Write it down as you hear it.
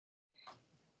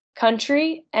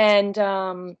country, and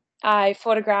I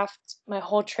photographed my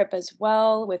whole trip as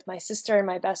well with my sister and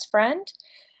my best friend.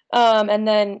 And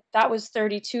then that was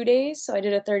 32 days. So I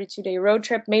did a 32-day road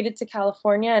trip, made it to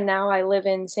California, and now I live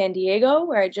in San Diego,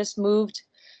 where I just moved.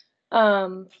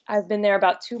 I've been there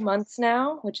about 2 months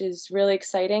now, which is really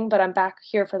exciting, but I'm back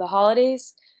here for the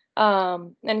holidays.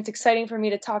 And it's exciting for me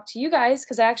to talk to you guys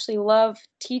because I actually love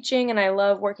teaching and I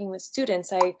love working with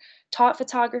students. I taught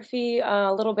photography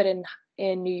a little bit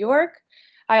in New York.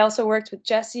 I also worked with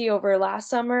Jesse over last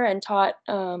summer and taught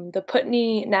the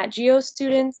Putney Nat Geo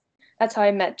students. That's how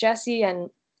I met Jesse, and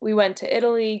we went to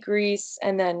Italy, Greece,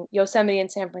 and then Yosemite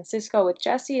and San Francisco with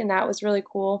Jesse, and that was really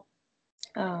cool.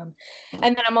 And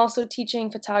then I'm also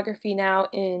teaching photography now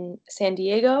in San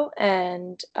Diego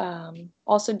and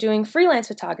also doing freelance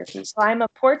photography. So I'm a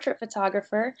portrait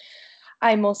photographer.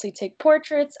 I mostly take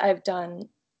portraits. I've done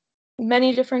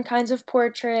many different kinds of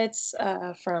portraits,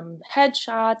 from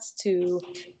headshots to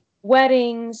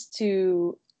weddings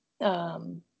to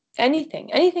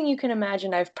anything you can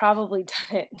imagine. I've probably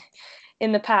done it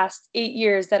in the past 8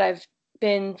 years that I've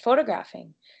been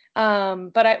photographing.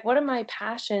 But one of my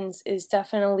passions is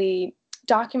definitely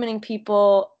documenting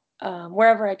people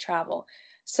wherever I travel.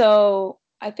 So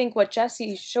I think what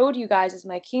Jesse showed you guys is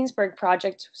my Keensburg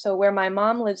project. So where my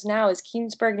mom lives now is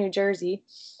Keensburg, New Jersey.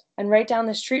 And right down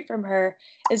the street from her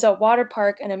is a water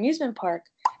park and amusement park.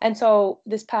 And so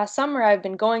this past summer, I've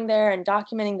been going there and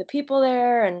documenting the people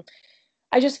there. And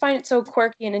I just find it so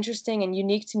quirky and interesting and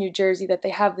unique to New Jersey that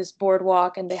they have this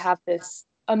boardwalk and they have this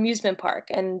amusement park.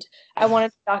 And I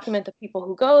wanted to document the people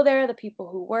who go there, the people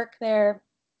who work there,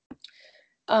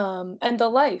 and the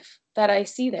life that I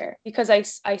see there because I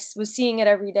was seeing it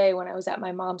every day when I was at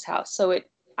my mom's house. So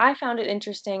I found it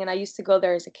interesting, and I used to go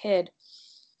there as a kid.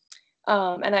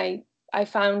 And I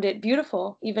found it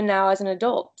beautiful even now as an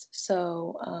adult.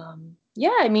 So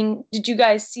yeah, I mean, did you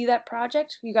guys see that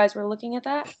project? You guys were looking at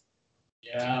that?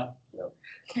 Yeah.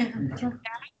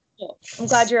 I'm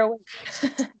glad you're awake.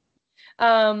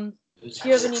 Do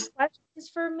you have any questions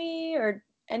for me or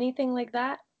anything like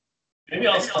that? Maybe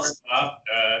I'll start off.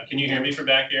 Can you hear me from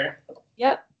back here?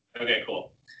 Yep. Okay,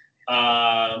 cool.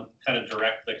 Kind of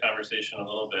direct the conversation a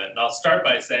little bit. And I'll start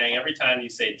by saying every time you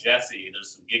say Jesse,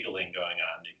 there's some giggling going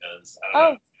on because I don't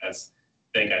know if you guys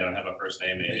think I don't have a first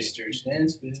name, maybe. Mr.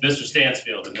 Stansfield. It's Mr.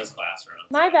 Stansfield in this classroom.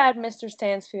 My bad, Mr.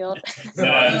 Stansfield.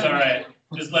 No, it's all right.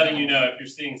 Just letting you know if you're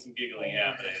seeing some giggling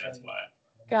happening, that's why.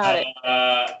 Got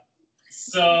it.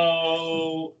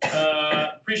 So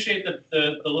appreciate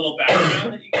the little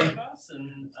background that you gave us,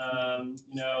 and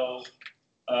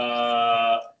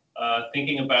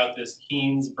thinking about this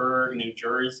Keensburg, New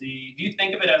Jersey. Do you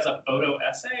think of it as a photo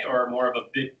essay or more of a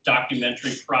big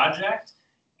documentary project?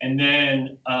 And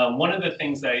then one of the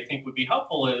things that I think would be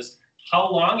helpful is how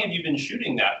long have you been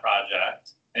shooting that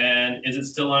project, and is it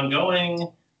still ongoing?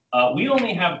 We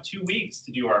only have 2 weeks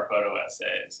to do our photo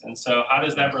essays. And so how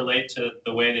does that relate to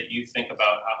the way that you think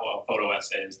about how a photo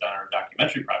essay is done or a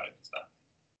documentary project is done?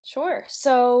 Sure.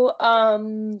 So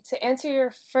to answer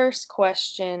your first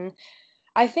question,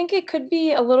 I think it could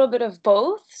be a little bit of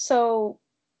both. So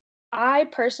I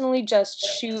personally just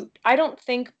shoot. I don't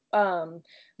think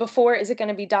before, is it going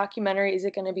to be documentary? Is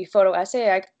it going to be photo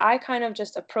essay? I kind of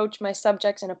just approach my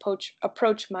subjects and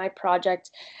approach my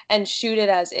project and shoot it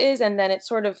as is, and then it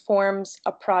sort of forms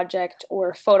a project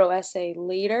or photo essay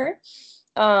later.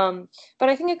 But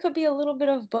I think it could be a little bit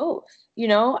of both.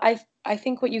 I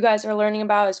think what you guys are learning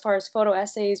about as far as photo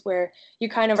essays, where you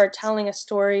kind of are telling a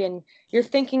story and you're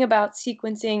thinking about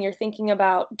sequencing, you're thinking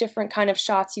about different kind of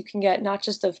shots you can get, not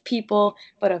just of people,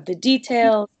 but of the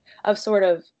details, of sort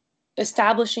of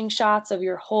establishing shots of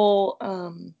your whole,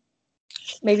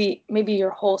 maybe your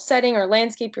whole setting or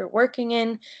landscape you're working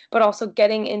in, but also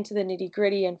getting into the nitty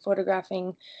gritty and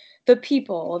photographing the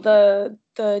people,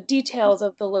 the details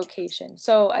of the location.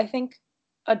 So I think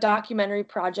a documentary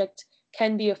project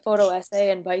can be a photo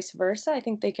essay and vice versa. I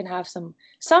think they can have some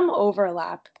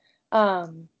overlap,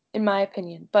 in my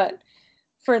opinion. But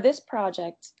for this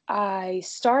project, I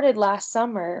started last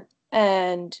summer,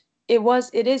 and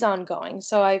it is ongoing.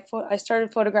 So I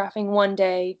started photographing one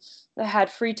day. I had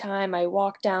free time. I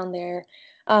walked down there,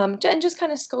 and just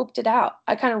kind of scoped it out.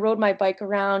 I kind of rode my bike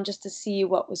around just to see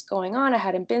what was going on. I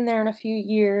hadn't been there in a few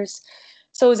years,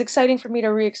 so it was exciting for me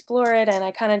to re-explore it. And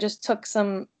I kind of just took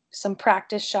some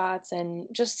practice shots and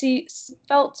just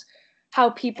felt how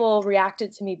people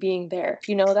reacted to me being there.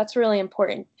 That's really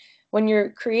important. When you're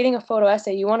creating a photo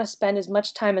essay, you want to spend as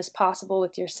much time as possible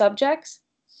with your subjects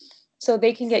so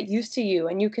they can get used to you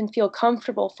and you can feel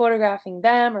comfortable photographing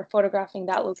them or photographing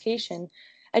that location.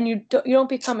 And you don't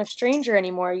become a stranger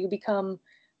anymore. You become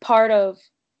part of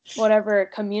whatever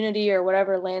community or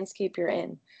whatever landscape you're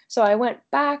in. So I went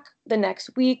back the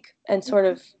next week and sort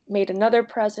of made another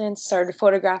presence, started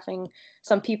photographing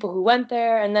some people who went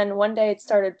there. And then one day it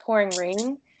started pouring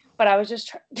rain, but I was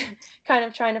just kind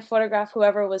of trying to photograph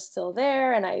whoever was still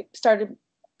there. And I started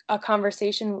a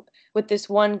conversation with this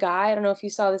one guy. I don't know if you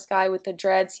saw this guy with the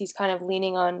dreads. He's kind of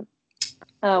leaning on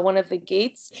one of the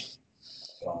gates.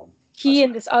 He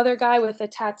and this other guy with a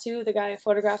tattoo, the guy I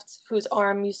photographed whose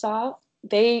arm you saw,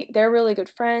 they're really good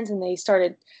friends, and they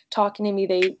started talking to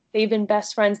me. They've been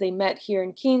best friends. They met here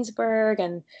in Keensburg,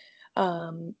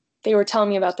 and they were telling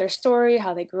me about their story,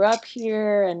 how they grew up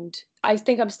here, and I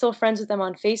think I'm still friends with them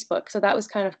on Facebook. So that was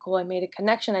kind of cool. I made a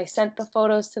connection. I sent the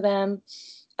photos to them.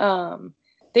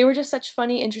 They were just such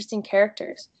funny, interesting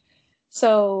characters.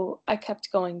 So I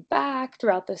kept going back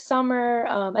throughout the summer,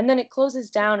 and then it closes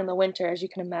down in the winter, as you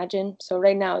can imagine. So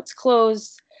right now it's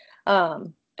closed,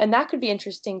 and that could be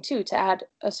interesting too, to add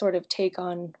a sort of take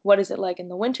on what is it like in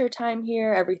the winter time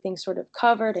here. Everything's sort of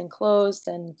covered and closed,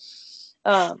 and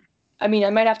I mean,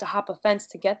 I might have to hop a fence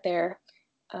to get there,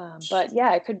 but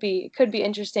yeah, it could be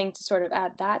interesting to sort of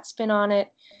add that spin on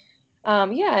it.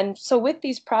 Yeah, and so with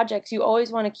these projects, you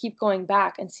always want to keep going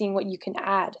back and seeing what you can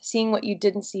add, seeing what you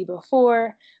didn't see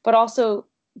before, but also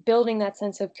building that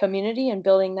sense of community and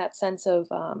building that sense of,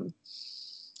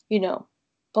 you know,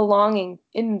 belonging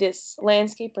in this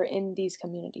landscape or in these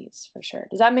communities for sure.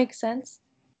 Does that make sense?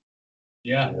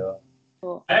 Yeah.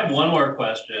 Cool. I have one more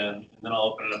question, and then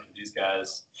I'll open it up to these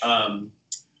guys.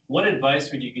 What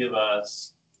advice would you give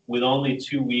us with only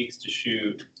 2 weeks to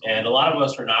shoot? And a lot of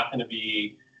us are not going to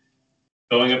be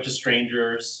going up to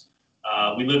strangers.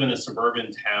 We live in a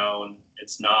suburban town.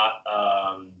 It's not,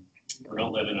 we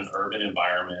don't live in an urban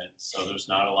environment, so there's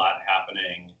not a lot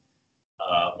happening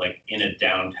like in a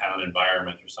downtown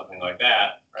environment or something like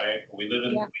that, right? We live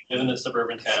in a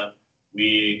suburban town.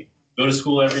 We go to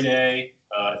school every day.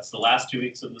 It's the last 2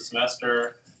 weeks of the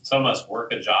semester. Some of us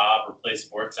work a job or play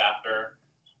sports after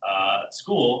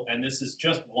school, and this is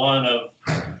just one of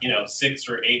 6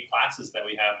 or 8 classes that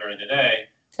we have during the day.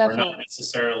 Definitely. We're not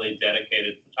necessarily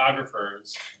dedicated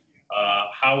photographers.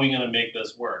 How are we going to make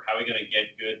this work? How are we going to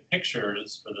get good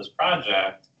pictures for this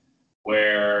project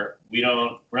where we're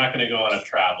not going to go on a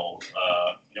travel?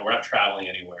 We're not traveling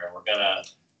anywhere. We're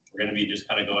going to be just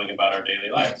kind of going about our daily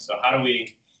life. So how do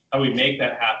we make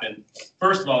that happen?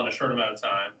 First of all, in a short amount of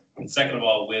time, and second of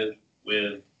all,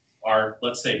 with our,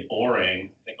 let's say,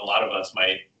 boring. I think a lot of us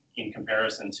might, in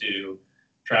comparison to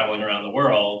traveling around the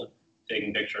world,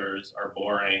 taking pictures, our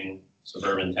boring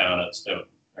suburban town at Stoke,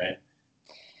 right?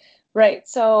 Right.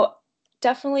 So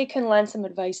definitely can lend some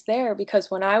advice there, because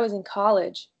when I was in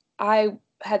college, I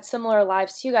had similar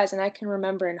lives to you guys. And I can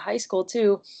remember in high school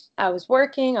too, I was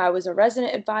working, I was a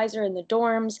resident advisor in the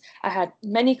dorms, I had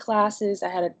many classes, I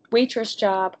had a waitress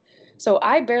job. So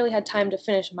I barely had time to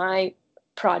finish my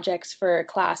projects for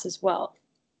class as well.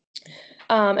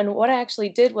 And what I actually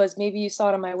did was, maybe you saw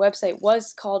it on my website,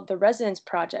 was called the Residence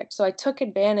Project. So I took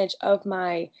advantage of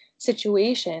my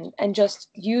situation and just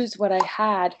used what I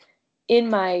had in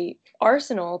my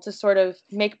arsenal to sort of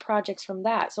make projects from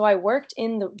that. So I worked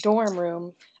in the dorm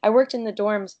room, I worked in the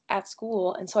dorms at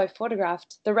school, and so I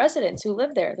photographed the residents who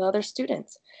lived there, the other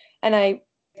students. And I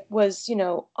was,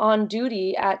 on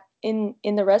duty in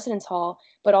the residence hall,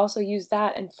 but also used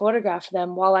that and photographed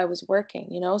them while I was working.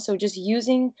 So just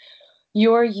using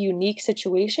your unique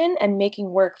situation and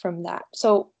making work from that.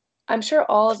 So I'm sure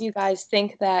all of you guys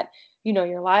think that,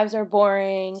 your lives are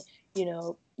boring,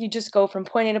 you just go from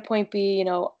point A to point B.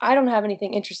 I don't have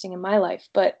anything interesting in my life,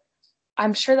 but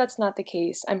I'm sure that's not the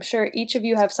case. I'm sure each of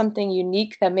you have something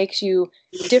unique that makes you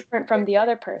different from the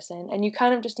other person, and you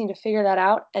kind of just need to figure that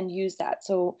out and use that.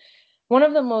 So one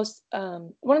of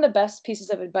the best pieces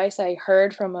of advice I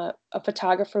heard from a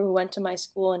photographer who went to my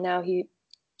school, and now he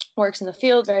works in the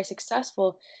field, very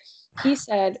successful. He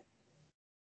said,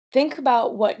 think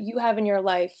about what you have in your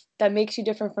life that makes you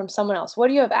different from someone else. What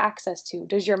do you have access to?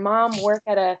 Does your mom work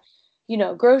at a,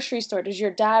 grocery store? Does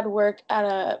your dad work at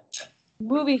a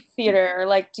movie theater? Or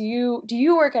like, do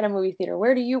you work at a movie theater?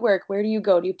 Where do you work? Where do you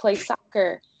go? Do you play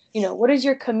soccer? What does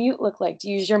your commute look like?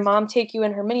 Does your mom take you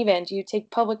in her minivan? Do you take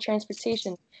public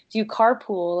transportation? Do you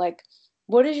carpool? Like,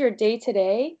 what is your day to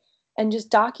day? And just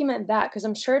document that, because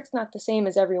I'm sure it's not the same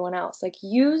as everyone else. Like,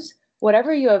 use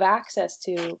whatever you have access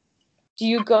to. Do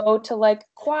you go to like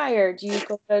choir? Do you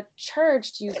go to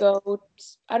church? Do you go,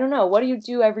 I don't know, what do you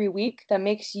do every week that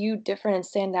makes you different and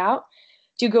stand out?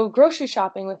 Do you go grocery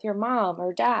shopping with your mom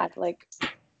or dad? Like,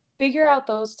 figure out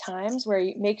those times where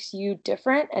it makes you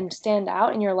different and stand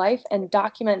out in your life and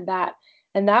document that.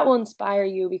 And that will inspire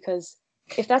you, because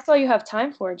if that's all you have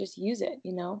time for, just use it,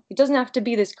 you know? It doesn't have to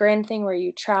be this grand thing where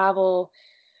you travel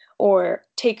or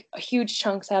take huge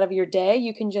chunks out of your day.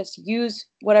 You can just use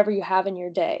whatever you have in your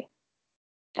day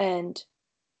and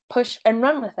push and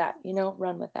run with that, you know,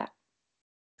 run with that.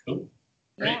 Cool.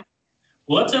 Great. Yeah.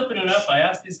 Well, let's open it up. I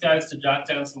asked these guys to jot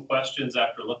down some questions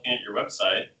after looking at your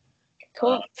website.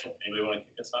 Cool. Anybody want to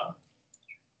kick us off?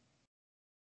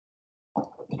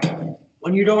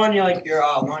 When you go on your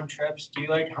long trips, do you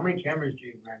how many cameras do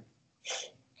you bring?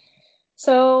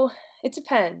 So it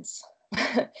depends.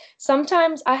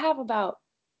 Sometimes I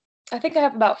think I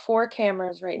have about 4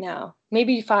 cameras right now,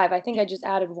 maybe 5. I think I just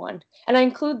added one. And I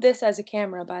include this as a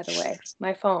camera, by the way,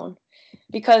 my phone,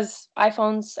 because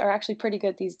iPhones are actually pretty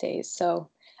good these days. So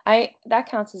that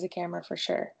counts as a camera for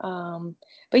sure.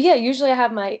 But yeah, usually I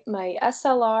have my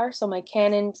SLR, so my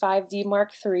Canon 5D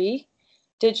Mark III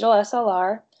digital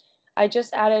SLR. I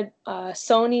just added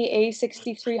Sony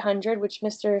A6300, which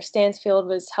Mr. Stansfield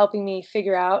was helping me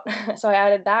figure out. So I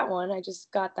added that one. I just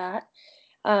got that.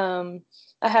 I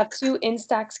have 2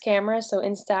 Instax cameras, so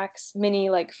Instax mini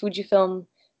like Fujifilm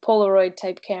Polaroid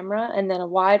type camera, and then a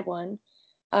wide one.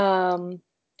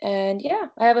 And yeah,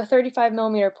 I have a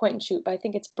 35mm point and shoot, but I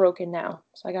think it's broken now,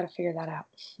 so I got to figure that out.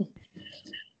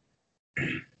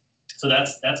 So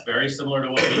that's very similar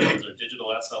to what we use, our digital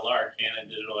SLR, Canon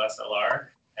digital SLR,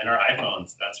 and our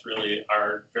iPhones. That's really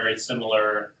our very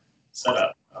similar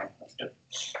setup. That's good.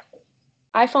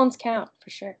 iPhones count for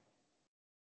sure.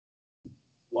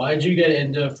 Why did you get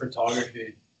into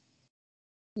photography?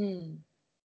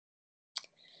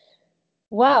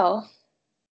 Well,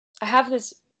 I have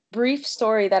this brief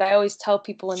story that I always tell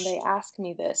people when they ask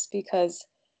me this, because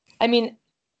I mean,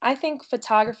 I think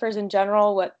photographers in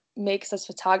general, what makes us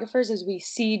photographers is we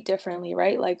see differently,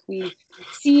 right? Like we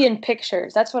see in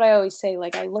pictures. That's what I always say.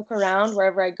 Like I look around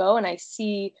wherever I go and I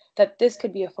see that this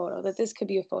could be a photo, that this could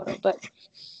be a photo. But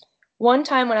one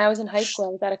time when I was in high school,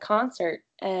 I was at a concert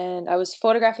and I was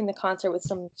photographing the concert with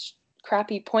some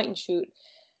crappy point and shoot.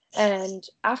 And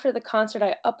after the concert,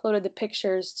 I uploaded the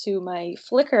pictures to my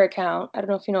Flickr account. I don't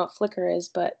know if you know what Flickr is,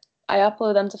 but I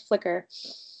uploaded them to Flickr.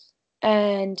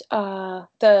 And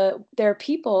there are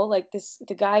people like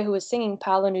the guy who was singing,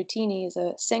 Paolo Nutini, is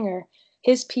a singer.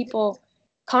 His people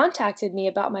contacted me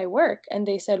about my work, and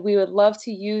they said we would love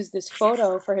to use this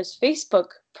photo for his Facebook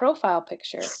profile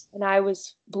picture. And I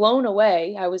was blown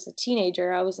away. I was a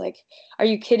teenager. I was like, "Are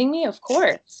you kidding me? Of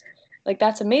course! Like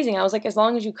that's amazing." I was like, "As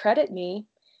long as you credit me,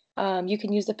 you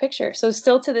can use the picture." So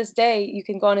still to this day, you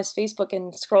can go on his Facebook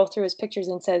and scroll through his pictures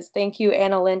and says, "Thank you,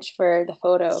 Anna Lynch, for the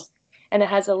photo." And it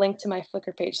has a link to my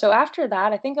Flickr page. So after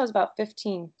that, I think I was about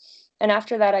 15. And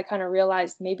after that, I kind of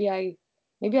realized maybe I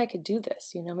could do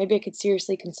this, you know, maybe I could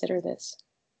seriously consider this.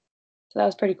 So that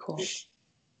was pretty cool.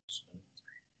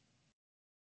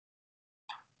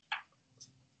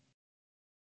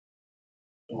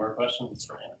 More questions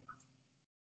for Anna?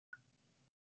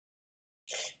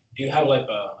 Do you have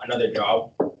another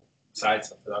job besides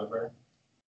the photographer?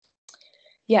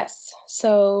 Yes.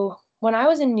 So when I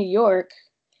was in New York,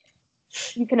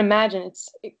 you can imagine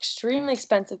it's extremely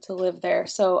expensive to live there.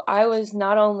 So I was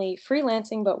not only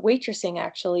freelancing, but waitressing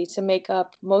actually to make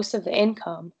up most of the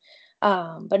income.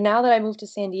 But now that I moved to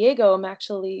San Diego, I'm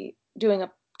actually doing a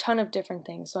ton of different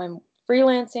things. So I'm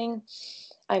freelancing,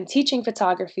 I'm teaching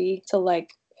photography to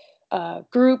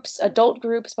groups, adult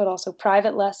groups, but also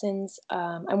private lessons.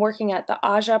 I'm working at the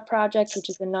Aja Project, which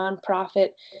is a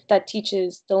nonprofit that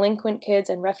teaches delinquent kids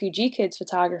and refugee kids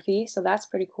photography. So that's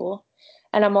pretty cool.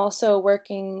 And I'm also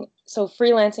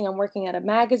freelancing, I'm working at a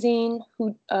magazine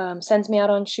who sends me out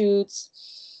on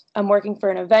shoots. I'm working for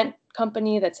an event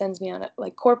company that sends me on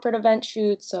corporate event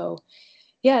shoots. So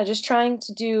yeah, just trying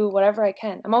to do whatever I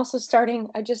can.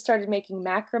 I just started making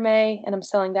macrame and I'm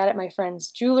selling that at my friend's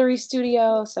jewelry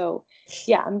studio. So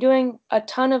yeah, I'm doing a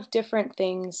ton of different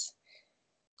things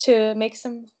to make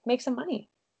some money.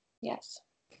 Yes.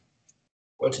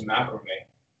 What's macrame?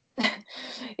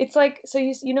 It's like, so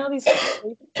you know these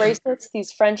bracelets,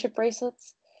 these friendship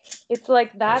bracelets? It's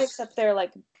like that, except they're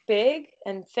like big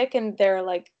and thick and they're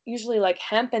like usually like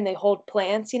hemp and they hold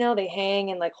plants, you know, they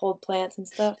hang and like hold plants and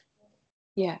stuff.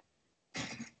 Yeah.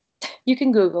 You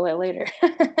can Google it later.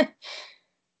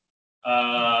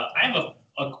 I have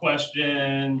a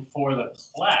question for the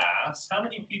class. How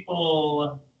many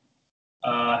people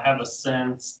have a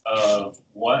sense of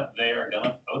what they are going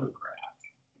to photograph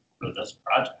for this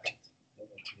project?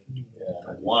 Yeah.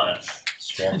 One.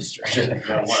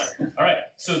 One. All right.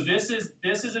 So this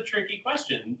is a tricky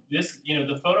question.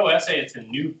 The photo essay, it's a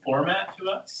new format to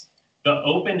us. The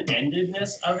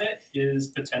open-endedness of it is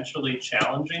potentially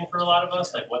challenging for a lot of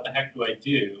us. Like, what the heck do I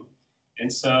do?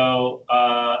 And so,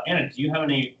 Anna, do you have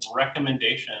any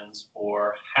recommendations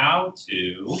for how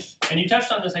to, and you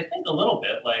touched on this, I think, a little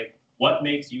bit, like what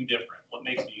makes you different, what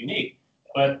makes you unique,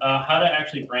 but how to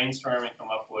actually brainstorm and come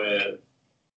up with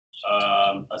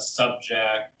a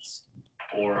subject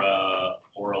or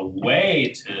a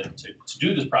way to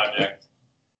do this project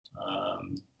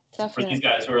for these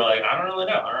guys who are like, I don't really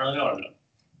know what I'm doing.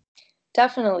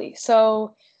 Definitely.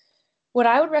 So what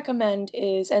I would recommend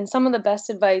is, and some of the best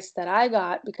advice that I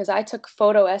got, because I took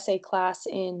photo essay class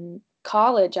in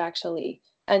college actually,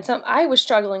 and I was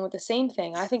struggling with the same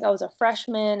thing. I think I was a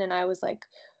freshman and I was like,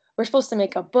 we're supposed to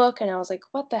make a book, and I was like,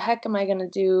 what the heck am I gonna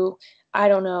do? I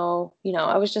don't know.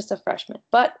 I was just a freshman.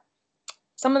 But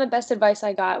some of the best advice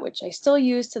I got, which I still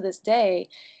use to this day,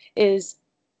 is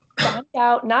find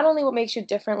out not only what makes you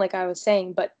different, like I was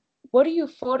saying, but what do you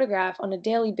photograph on a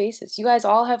daily basis? You guys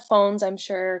all have phones, I'm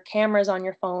sure, cameras on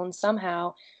your phones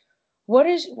somehow. What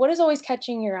is always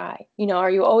catching your eye?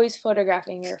 Are you always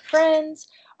photographing your friends?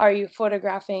 Are you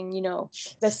photographing,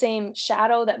 the same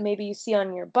shadow that maybe you see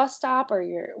on your bus stop, or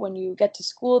when you get to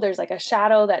school, there's like a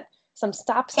shadow that some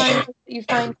stop sign that you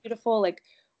find beautiful? Like,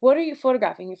 what are you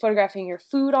photographing? Are you photographing your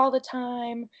food all the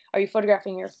time? Are you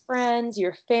photographing your friends,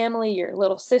 your family, your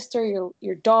little sister,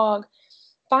 your dog?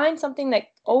 Find something that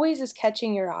always is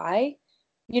catching your eye,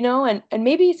 and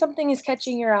maybe something is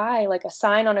catching your eye, like a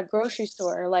sign on a grocery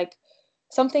store, or like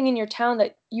something in your town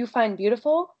that you find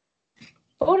beautiful.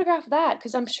 Photograph that,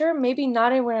 because I'm sure maybe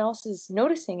not everyone else is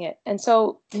noticing it. And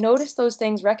so notice those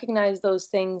things, recognize those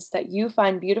things that you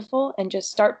find beautiful, and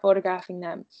just start photographing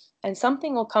them. And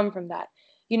something will come from that.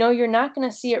 You're not going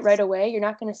to see it right away. You're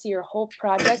not going to see your whole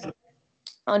project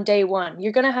on day one.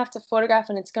 You're going to have to photograph,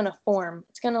 and it's going to form.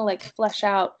 It's going to like flesh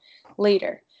out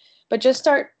later. But just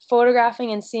start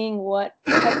photographing and seeing what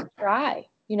catches your eye.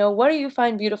 What do you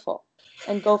find beautiful?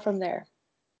 And go from there.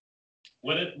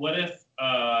 What if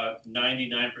 99% of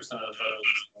the photos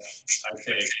I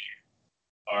take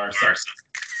are selfies?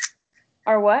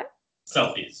 Are what?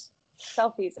 Selfies.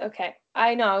 Selfies. Okay.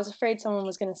 I know. I was afraid someone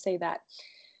was going to say that.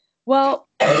 Well,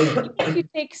 if you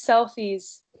take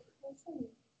selfies,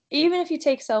 even if you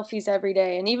take selfies every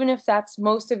day, and even if that's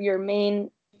most of your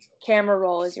main camera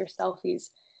roll is your selfies,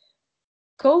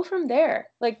 go from there.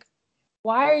 Like,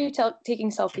 why are you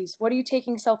taking selfies? What are you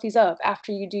taking selfies of?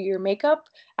 After you do your makeup,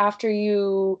 after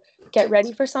you get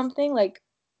ready for something, like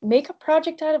make a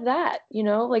project out of that,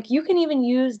 like you can even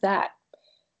use that.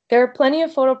 There are plenty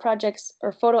of photo projects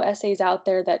or photo essays out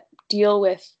there that deal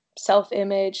with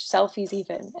self-image, selfies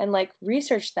even, and like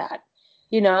research that,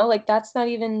 like that's not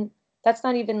even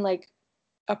like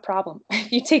a problem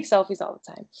if you take selfies all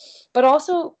the time. But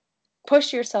also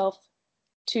push yourself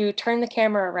to turn the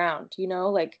camera around,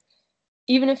 like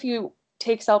even if you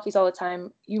take selfies all the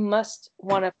time, you must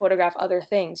want to photograph other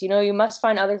things. You must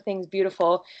find other things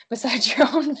beautiful besides your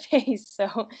own face.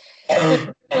 So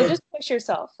just push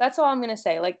yourself. That's all I'm going to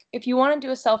say. Like, if you want to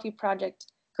do a selfie project,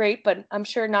 great, but I'm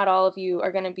sure not all of you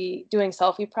are going to be doing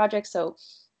selfie projects. So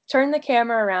turn the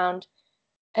camera around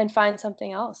and find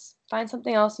something else. Find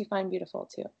something else you find beautiful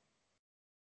too.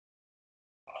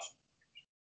 Awesome.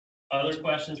 Other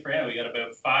questions for Anna? We got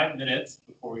about 5 minutes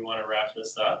before we want to wrap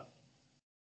this up.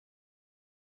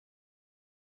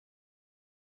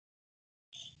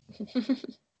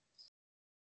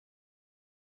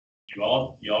 You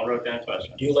all wrote down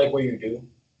questions. Do you like what you do?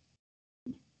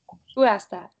 Who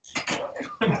asked that?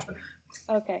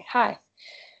 Okay, hi.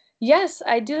 Yes,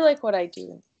 I do like what I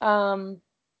do.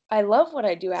 I love what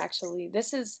I do, actually.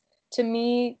 To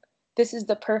me, this is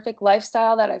the perfect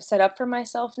lifestyle that I've set up for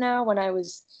myself now. When I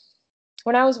was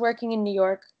working in New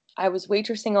York, I was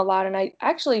waitressing a lot, and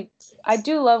I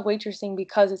do love waitressing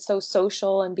because it's so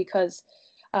social, and because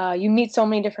you meet so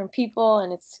many different people,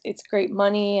 and it's great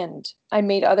money, and I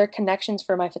made other connections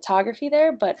for my photography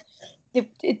there, but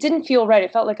it didn't feel right.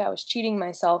 It felt like I was cheating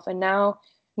myself. And now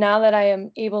that I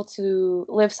am able to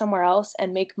live somewhere else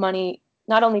and make money,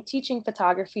 not only teaching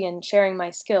photography and sharing my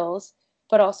skills,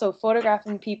 but also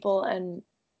photographing people, and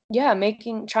yeah,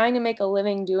 trying to make a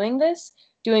living doing this,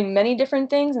 doing many different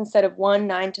things instead of one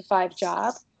 9 to 5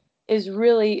 job, is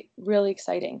really, really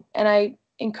exciting. And I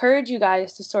encourage you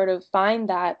guys to sort of find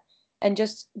that and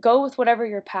just go with whatever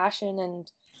your passion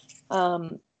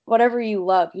and whatever you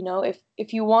love.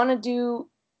 If you want to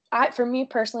for me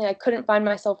personally, I couldn't find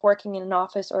myself working in an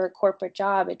office or a corporate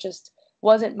job. It just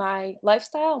wasn't my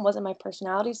lifestyle and wasn't my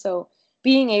personality. So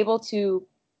being able to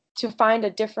find a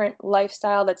different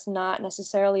lifestyle that's not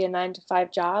necessarily a 9 to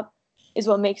 5 job is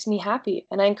what makes me happy.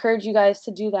 And I encourage you guys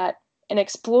to do that and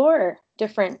explore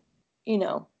different,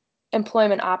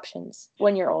 employment options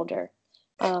when you're older.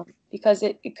 because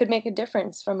it could make a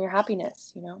difference from your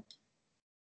happiness, you know?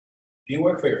 Do you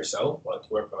work for yourself, or do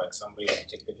you work for like somebody that you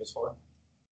take pictures for?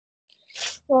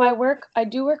 Well, I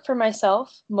do work for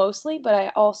myself mostly, but I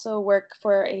also work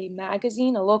for a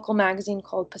magazine, a local magazine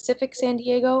called Pacific San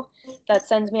Diego, that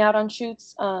sends me out on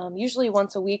shoots, usually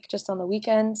once a week, just on the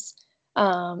weekends.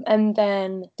 And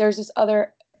then there's this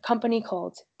other company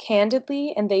called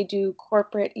Candidly, and they do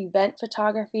corporate event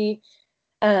photography.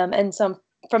 And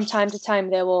from time to time,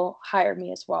 they will hire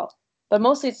me as well. But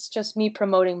mostly it's just me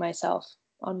promoting myself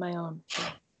on my own,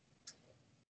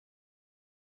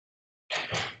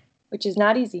 which is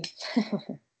not easy.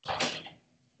 Do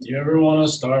you ever want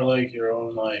to start like your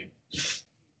own like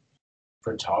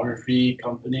photography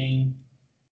company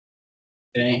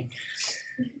thing?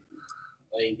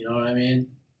 Like, you know what I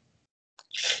mean?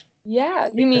 Yeah,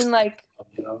 you mean like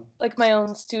You know? like my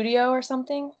own studio or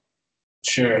something?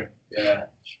 Sure. Yeah.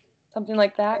 Something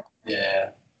like that?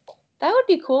 Yeah. That would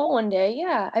be cool one day.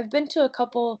 Yeah, I've been to a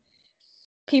couple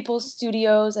people's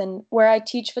studios, and where I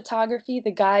teach photography,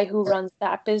 the guy who runs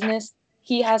that business,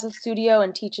 he has a studio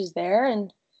and teaches there,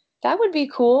 and that would be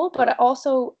cool. But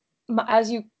also,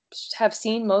 as you have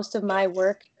seen, most of my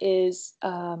work is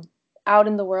out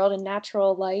in the world in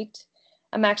natural light.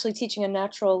 I'm actually teaching a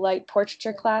natural light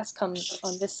portraiture class comes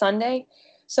on this Sunday.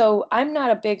 So I'm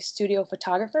not a big studio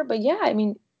photographer, but yeah, I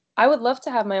mean, I would love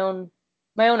to have my own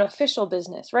official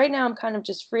business. Right now I'm kind of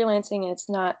just freelancing,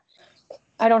 and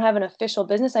I don't have an official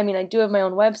business. I mean, I do have my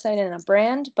own website and a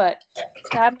brand, but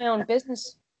to have my own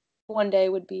business one day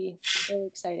would be really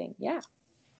exciting. Yeah.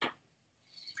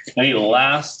 Any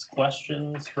last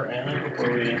questions for Anna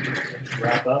before we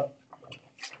wrap up?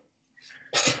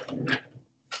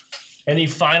 Any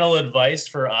final advice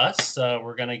for us?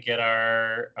 We're going to get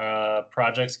our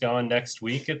projects going next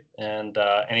week, and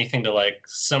anything to like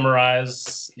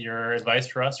summarize your advice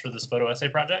for us for this photo essay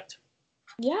project?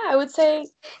 Yeah, I would say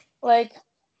like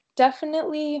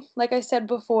definitely, like I said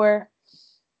before,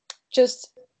 just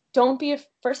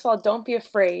first of all, don't be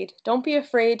afraid. Don't be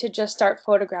afraid to just start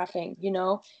photographing, you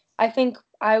know? I think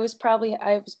I was probably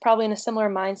in a similar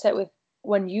mindset with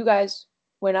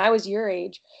when I was your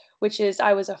age, which is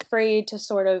I was afraid to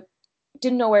sort of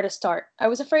didn't know where to start. I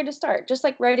was afraid to start, just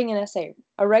like writing an essay,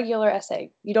 a regular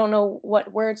essay. You don't know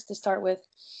what words to start with.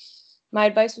 My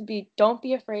advice would be don't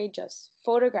be afraid, just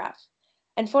photograph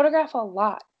and photograph a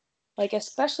lot. Like,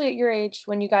 especially at your age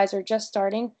when you guys are just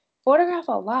starting, photograph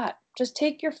a lot. Just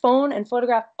take your phone and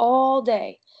photograph all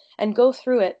day and go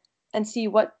through it and see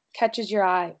what catches your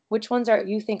eye, which ones are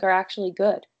you think are actually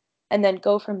good, and then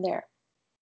go from there.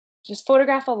 Just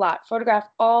photograph a lot, photograph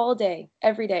all day,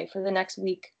 every day for the next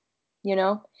week, you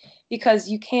know, because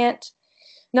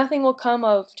nothing will come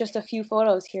of just a few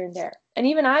photos here and there. And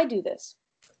even I do this.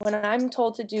 When I'm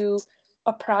told to do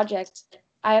a project,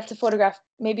 I have to photograph,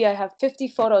 maybe I have 50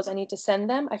 photos I need to send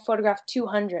them. I photograph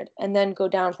 200 and then go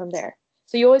down from there.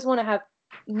 So you always want to have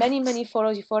many, many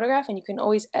photos you photograph, and you can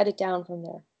always edit down from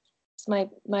there. It's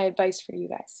my advice for you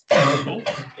guys. Cool.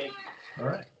 All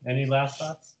right. Any last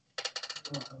thoughts?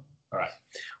 All right.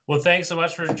 Well, thanks so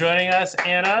much for joining us,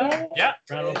 Anna. Yeah,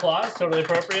 round of applause. Totally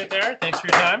appropriate there. Thanks for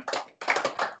your time.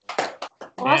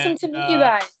 Awesome to meet you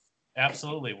guys.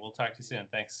 Absolutely. We'll talk to you soon.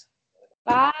 Thanks.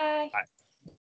 Bye. Bye.